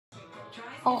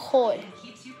Ahoy.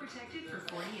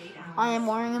 I am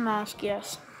wearing a mask,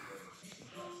 yes.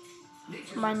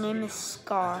 My name is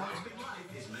Scar.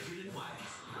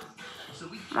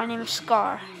 My name is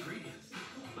Scar.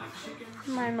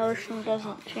 My emotion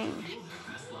doesn't change.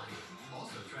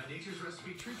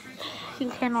 You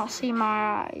cannot see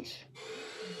my eyes.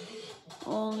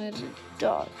 Only the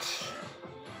dots.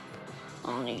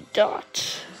 Only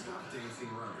dots. Stop dancing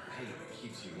around the pain that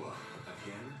keeps you up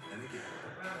again and again.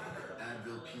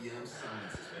 Advil PM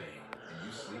silences pain, and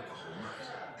you sleep the whole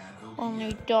night. Advil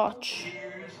Only dots.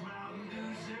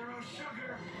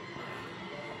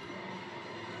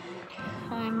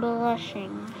 I'm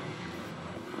blushing.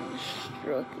 I'm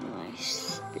stroking my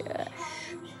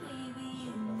stash.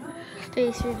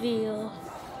 Face reveal.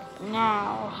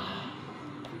 Now.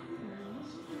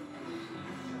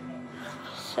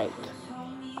 Psych.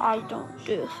 I don't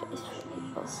do face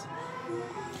reveals.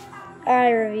 Eye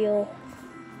reveal.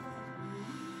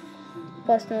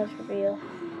 Plus nose reveal.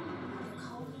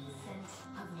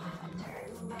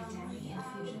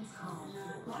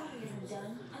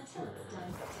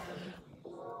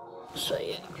 So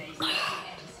yeah.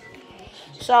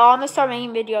 So I'm gonna start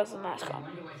making videos with the mask on.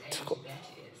 It's cool.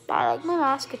 But I like my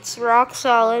mask. It's rock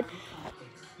solid.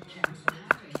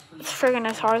 It's friggin'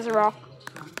 as hard as a rock.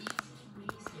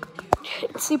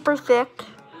 It's super thick,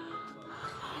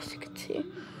 as you can see.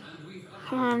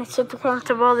 And it's super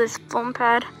comfortable, this foam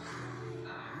pad.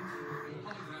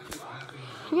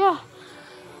 Yeah.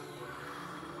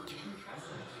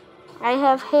 I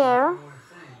have hair.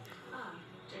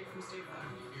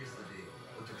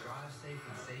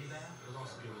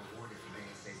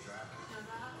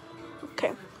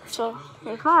 Okay, so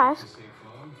here's my eyes.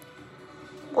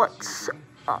 What's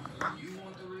up?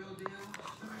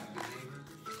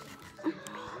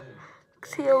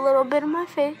 See a little bit of my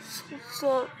face.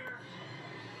 So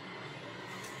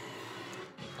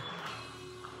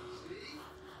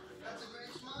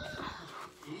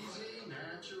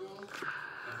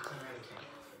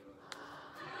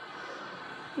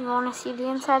you want to see the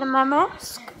inside of my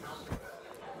mask?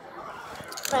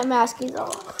 My mask is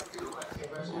off.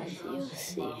 As you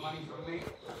see,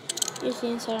 here's the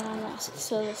inside of my mask.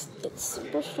 So it's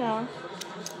super strong.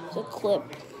 It's a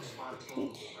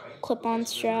clip-on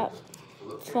strap,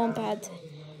 foam pad.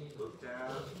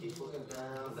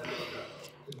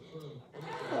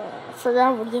 I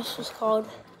forgot what this was called.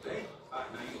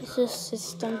 This is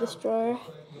System Destroyer.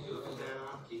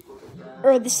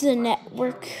 Or this is a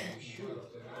network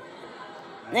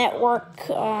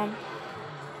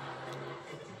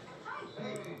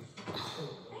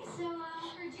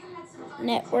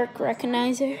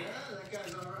recognizer.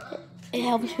 It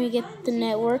helps me get the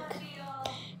network.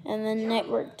 And then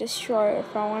network destroyer.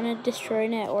 If I want to destroy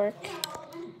network,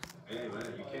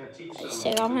 I just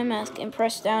take off my mask and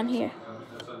press down here.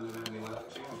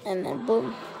 And then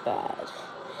boom, bad.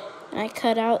 And I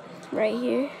cut out right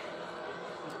here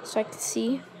so I can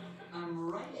see.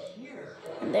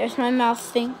 And there's my mouth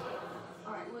thing.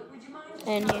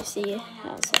 And you see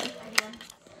outside.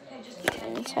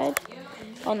 And inside.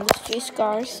 On the 3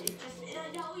 scars.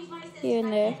 Here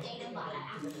and there.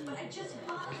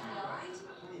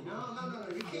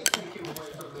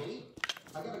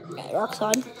 Right, rock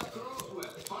solid.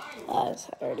 As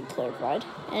I already clarified.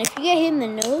 And if you get hit in the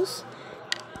nose,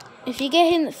 if you get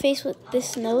hit in the face with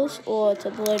this nose, or it's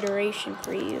obliteration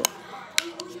for you.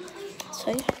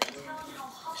 So yeah.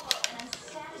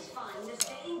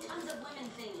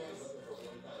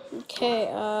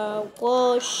 Okay,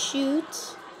 we'll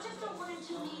shoot.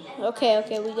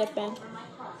 Okay, we get banned.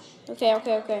 Okay.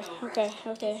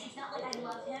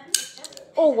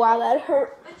 Oh wow, that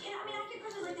hurt.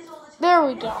 There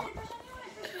we go.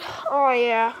 Oh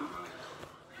yeah.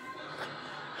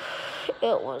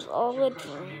 It was all a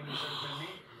dream.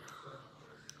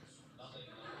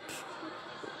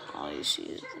 All you see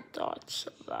is the dots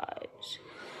of eyes.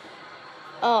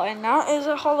 Oh, and that is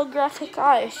a holographic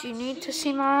eye. If you need to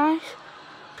see my eyes,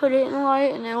 put it in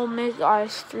light and it'll make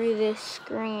eyes through this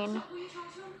screen.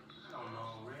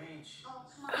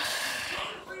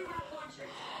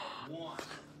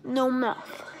 No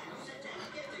mouth.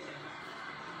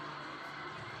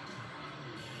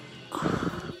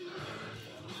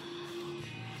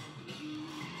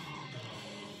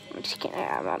 I'm just getting it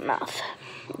out of my mouth.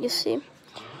 You see?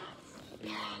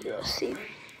 You'll see.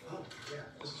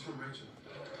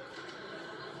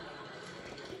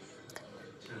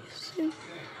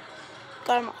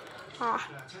 Got him off.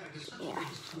 Yeah.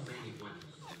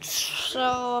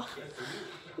 So,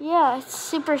 yeah, it's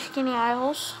super skinny eye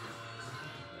holes.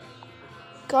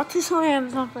 Got this on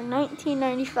Amazon for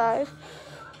 $19.95.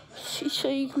 So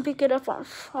you can pick it up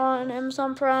on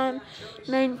Amazon Prime,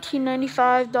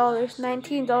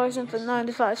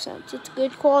 $19.95. It's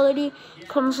good quality.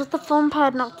 Comes with the foam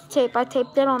pad, not the tape. I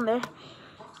taped it on there.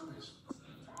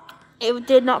 It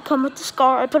did not come with the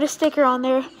scar. I put a sticker on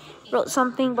there, wrote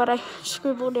something, but I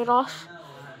scribbled it off.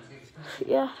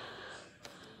 Yeah.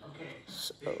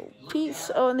 So, peace.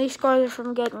 Oh, and these scars are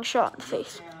from getting shot in the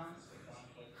face.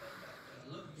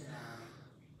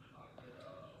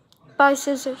 By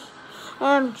scissors.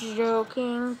 I'm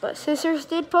joking, but scissors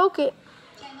did poke it.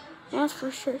 That's for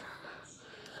sure.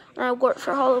 And I wore it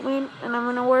for Halloween, and I'm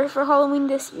gonna wear it for Halloween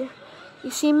this year.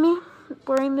 You see me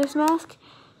wearing this mask?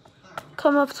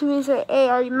 Come up to me and say, "Hey,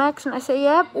 are you Max?" And I say,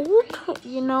 "Yep." Whoop,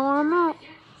 you know where I'm at.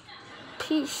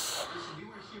 Peace.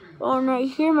 Oh, and right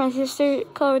here, my sister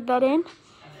colored that in.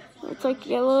 It's like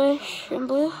yellowish and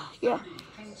blue. Yeah.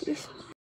 Peace.